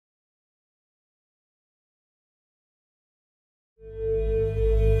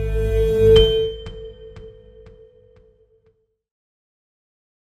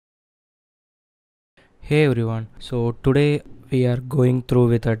Hey everyone, so today we are going through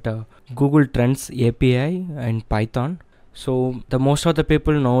with that Google Trends API and Python. So the most of the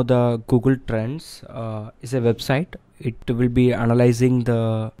people know the Google Trends is a website. It will be analyzing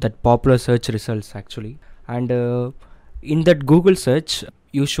that popular search results actually, and in that Google search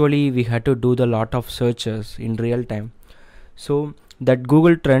usually we had to do the lot of searches in real time. So that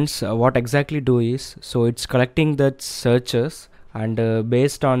Google Trends what exactly do is, so it's collecting that searches, and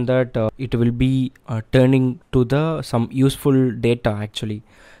based on that it will be turning to the some useful data actually,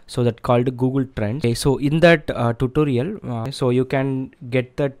 so that called Google Trends. Okay, so in that tutorial so you can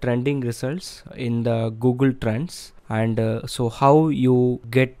get the trending results in the Google Trends, and so how you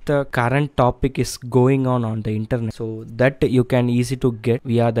get the current topic is going on the internet, so that you can easy to get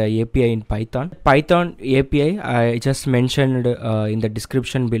via the API in Python API I just mentioned in the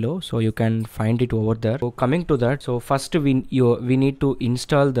description below, so you can find it over there. So coming to that, so first we need to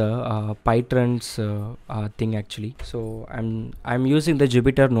install the PyTrends thing actually. So I'm using the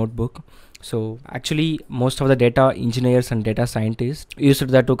Jupyter notebook. So actually most of the data engineers and data scientists used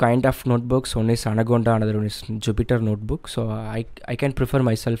the two kind of notebooks. One is Anaconda, another one is Jupyter notebook. So I can prefer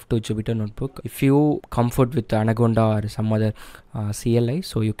myself to Jupyter notebook. If you comfort with Anaconda or some other CLI,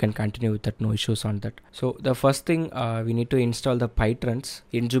 so you can continue with that, no issues on that. So the first thing we need to install the PyTrends.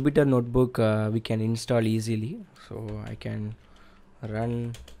 In Jupyter notebook we can install easily. So I can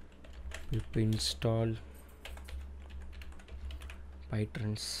run pip install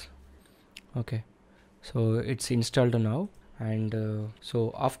PyTrends. Okay, so it's installed now, and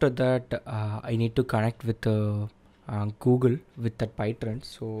so after that I need to connect with Google with that PyTrends.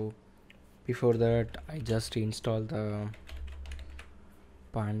 So before that I just install the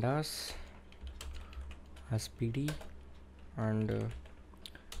Pandas as PD, and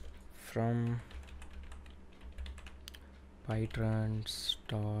from PyTrends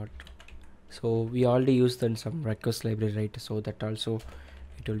dot, so we already used then some request library, right? So that also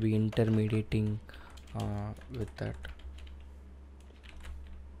it will be intermediating with that.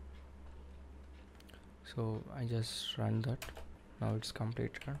 So I just run that. Now it's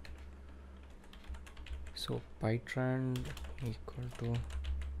completed. So PyTrend equal to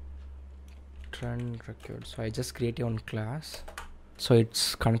TrendReq. So I just create one class. So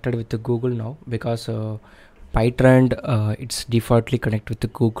it's connected with the Google now, because PyTrend it's defaultly connected with the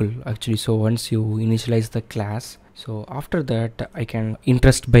Google actually. So once you initialize the class, so after that I can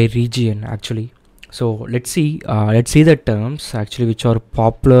interest by region actually. So let's see the terms actually which are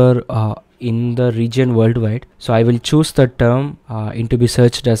popular in the region worldwide. So I will choose the term into be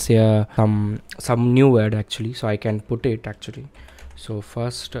searched as a some new word actually, so I can put it actually. So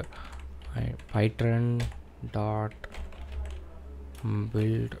first PyTrend dot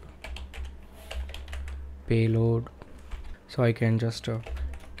build payload. So I can just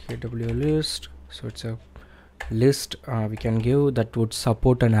kw list. So it's a list we can give that would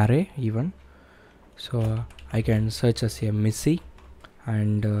support an array even. So I can search as a Missy,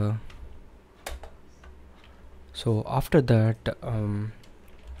 and so after that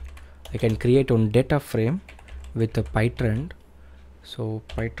I can create one data frame with a PyTrend. So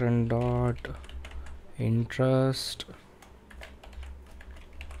PyTrend dot interest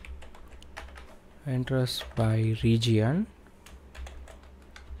by region.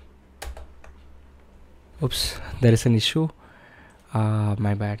 Oops, there is an issue,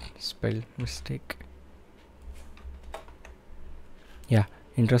 my bad, spell mistake. Yeah,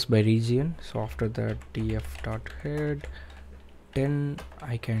 interest by region. So after that df dot head 10,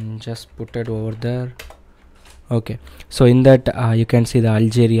 I can just put it over there. Okay, so in that you can see the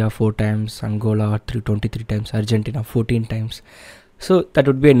Algeria 4 times, Angola 23 times, Argentina 14 times. So that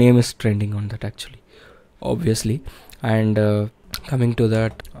would be a name is trending on that actually, obviously. And coming to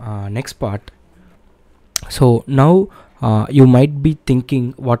that next part, so now you might be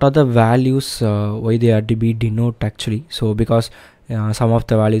thinking what are the values why they are to be denote actually. So because some of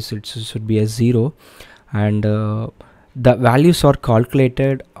the values it should be a 0, and the values are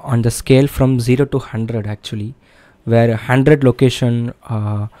calculated on the scale from 0 to 100 actually, where 100 location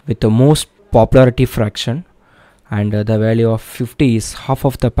with the most popularity fraction, and the value of 50 is half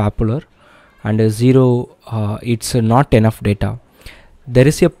of the popular, and 0 it's not enough data. There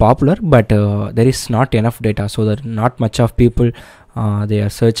is a popular, but there is not enough data, so that not much of people they are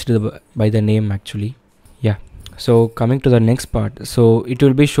searched by the name actually. Yeah, so coming to the next part, so it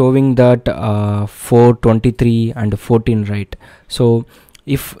will be showing that 4, 23 and 14, right? So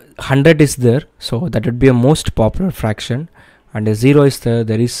if 100 is there, so that would be a most popular fraction, and 0 is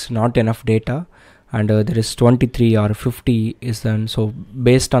there is not enough data, and there is 23 or 50 is then, so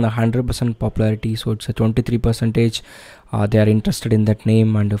based on 100% popularity, so it's a 23 percentage they are interested in that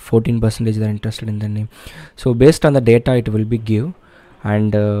name, and 14 percentage they are interested in the name. So based on the data it will be give.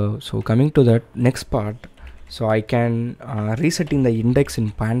 And so coming to that next part, so I can resetting the index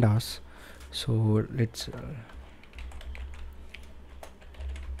in Pandas. So let's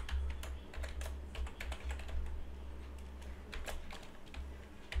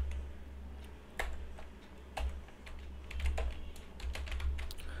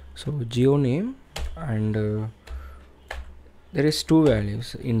so geo name, and there is two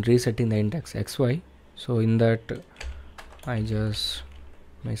values in resetting the index xy. So in that I just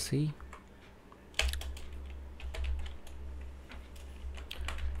see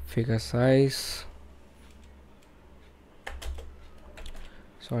figure size,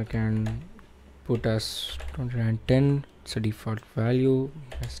 so I can put as 210, it's a default value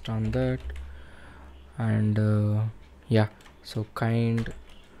based on that. And yeah, so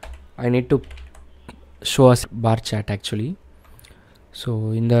I need to show us bar chart actually.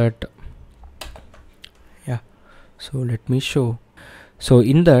 So in that, yeah, so let me show. So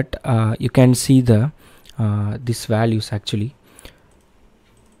in that you can see the these values actually.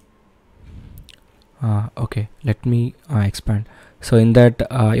 Okay, let me expand. So in that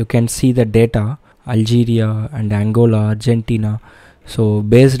you can see the data Algeria and Angola, Argentina. So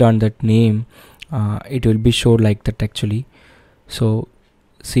based on that name it will be showed like that actually. So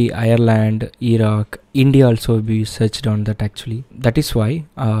see Ireland, Iraq, India also will be searched on that actually. That is why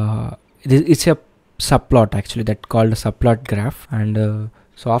it's a subplot actually, that called a subplot graph. And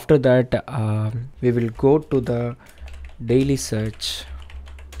so after that we will go to the daily search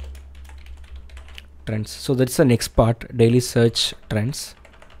trends. So that's the next part, daily search trends.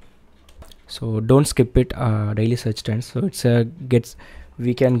 So don't skip it, daily search trends. So it's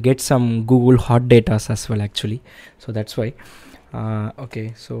we can get some Google hot data as well actually. So that's why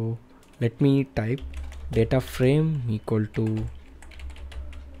okay, so let me type data frame equal to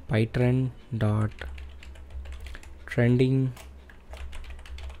PyTrend dot trending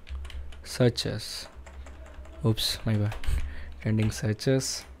searches. Oops, my bad. Trending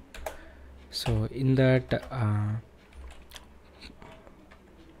searches. So in that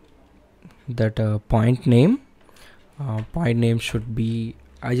point name should be,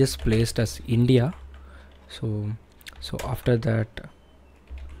 I just placed as India. So after that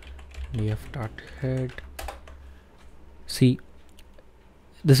df dot head, see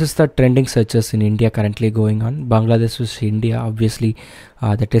this is the trending searches in India currently going on. Bangladesh is India, obviously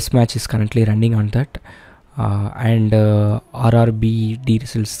the test match is currently running on that. And RRB, D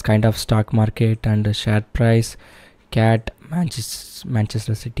results, kind of stock market, and share price, cat,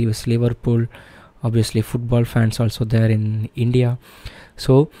 Manchester City with Liverpool, obviously football fans also there in India.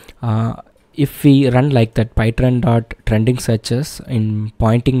 So if we run like that PyTrend dot trending searches in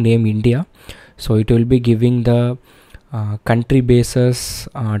pointing name India, so it will be giving the country basis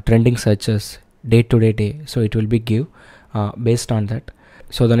trending searches day to day. So it will be give based on that.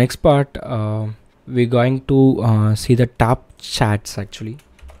 So the next part we're going to see the top charts actually.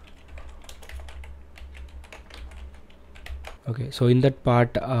 Okay, so in that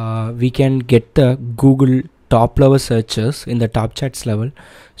part we can get the Google top level searches in the top charts level.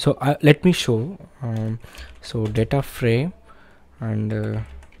 So let me show. So data frame and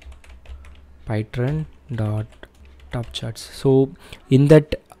PyTrend dot top charts. So in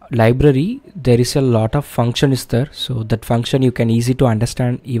that library there is a lot of function is there, so that function you can easy to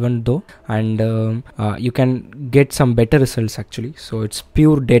understand even though, and you can get some better results actually. So it's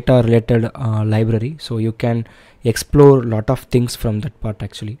pure data related library, so you can explore a lot of things from that part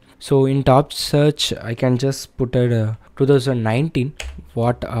actually. So in top search I can just put a 2019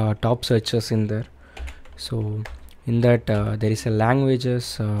 what top searches in there. So in that there is a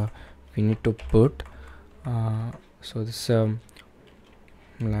languages we need to put so this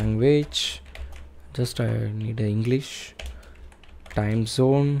language, just I need a English. Time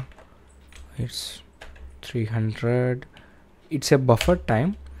zone, it's 300, it's a buffer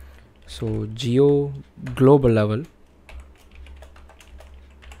time. So geo global level,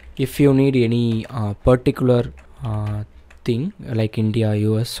 if you need any particular thing like India,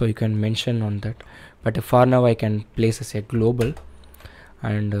 US, so you can mention on that, but for now I can place as a global.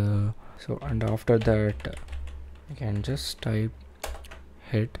 And so and after that I can just type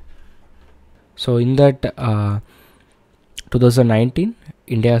head. So in that 2019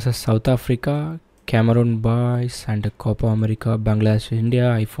 India has South Africa, Cameroon boys, and Copa America, Bangladesh, India,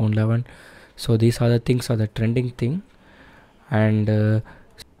 iPhone 11. So these are the things are the trending thing. And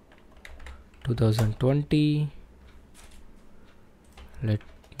 2020, let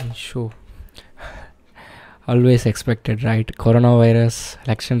me show. always expected, right? Coronavirus,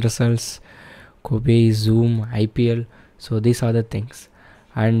 election results, Kobe, Zoom, IPL. So these are the things.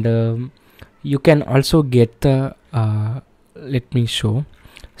 And you can also get the let me show.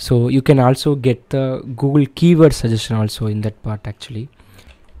 So you can also get the Google keyword suggestion also in that part actually.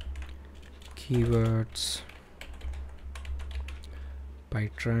 Keywords,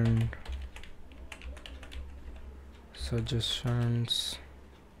 PyTrends, suggestions.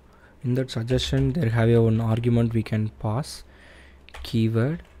 In that suggestion there have a one argument we can pass,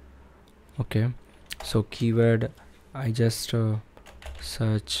 keyword. Okay, so keyword, I just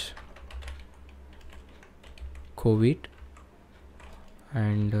search COVID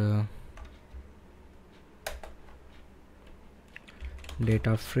and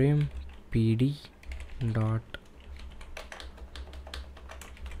data frame pd dot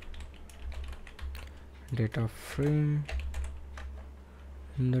data frame,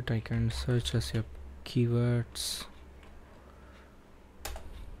 in that I can search as a keywords,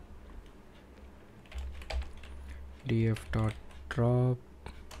 df dot drop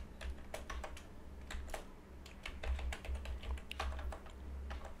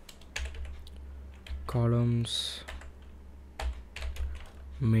columns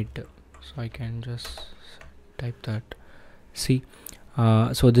mid. So I can just type that. See,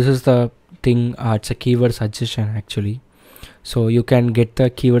 so this is the thing. It's a keyword suggestion actually. So you can get the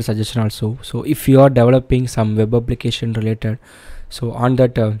keyword suggestion also. So if you are developing some web application related, so on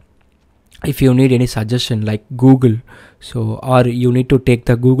that if you need any suggestion like Google, so or you need to take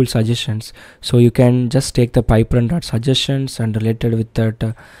the Google suggestions, so you can just take the PyTrends.suggestions and related with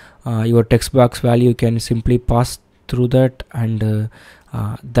that your text box value, you can simply pass through that, and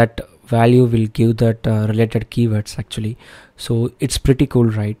that value will give that related keywords actually. So it's pretty cool,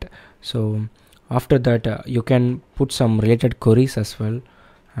 right? So after that you can put some related queries as well.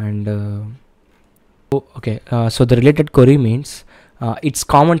 And okay, so the related query means it's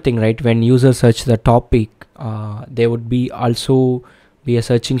common thing, right? When users search the topic, they would be also be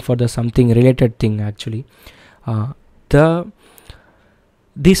searching for the something related thing actually.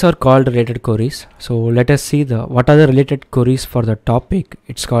 These are called related queries. So let us see the what are the related queries for the topic.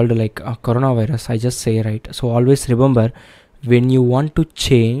 It's called like coronavirus, I just say, right? So always remember, when you want to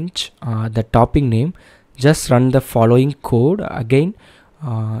change the topic name, just run the following code again.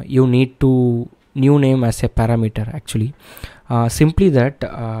 You need to new name as a parameter actually. Simply that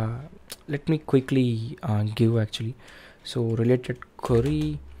let me quickly give actually. So related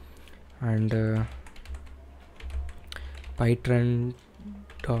query and PyTrends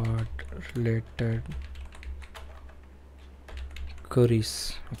dot related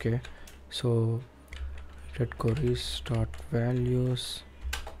queries. Okay, so related queries dot values.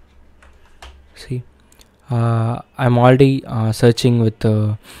 See, I'm already searching with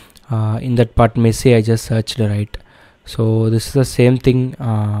in that part Messi I just searched, right? So this is the same thing.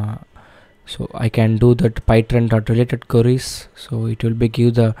 So I can do that PyTrends dot related queries, so it will be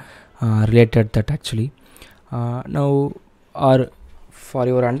give the related that actually. Now, or for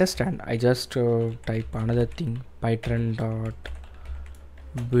your understand, I just type another thing, PyTrends dot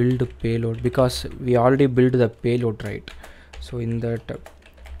build payload, because we already built the payload, right? So in that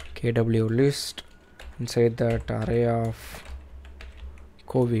kw list, inside that array of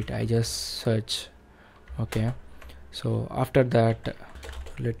COVID, I just search. Okay, so after that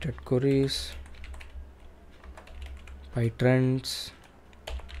related queries, PyTrends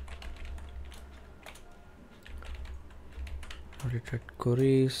related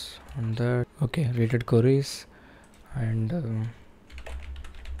queries on that. Okay, related queries and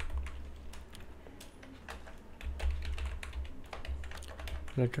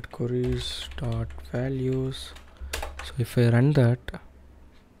related queries dot values. So if I run that,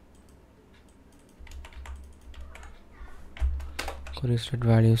 queries dot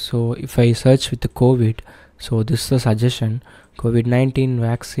values, so if I search with the COVID, so this is the suggestion: COVID-19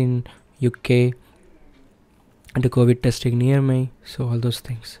 vaccine UK and the COVID testing near me. So all those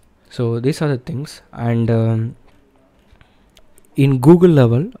things. So these are the things. And in Google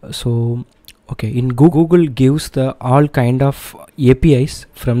level, so okay, in Google gives the all kind of APIs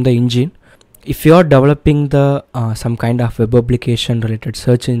from the engine. If you are developing the some kind of web application related,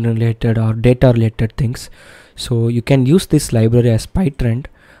 search engine related or data related things, so you can use this library as PyTrends,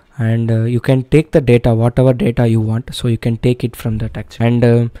 and you can take the data, whatever data you want, so you can take it from that actually.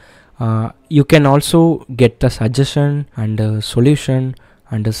 And you can also get the suggestion and solution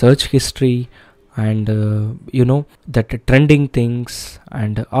and the search history and you know that trending things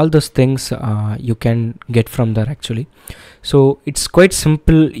and all those things you can get from there actually. So it's quite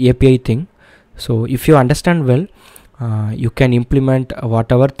simple API thing. So if you understand well, you can implement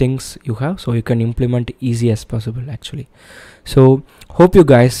whatever things you have, so you can implement easy as possible actually. So hope you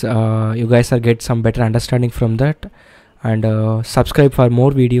guys are get some better understanding from that, and subscribe for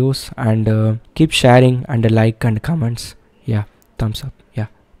more videos, and keep sharing and like and comments. Yeah, thumbs up. Yeah,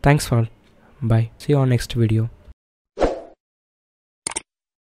 thanks for. Bye, see you on next video.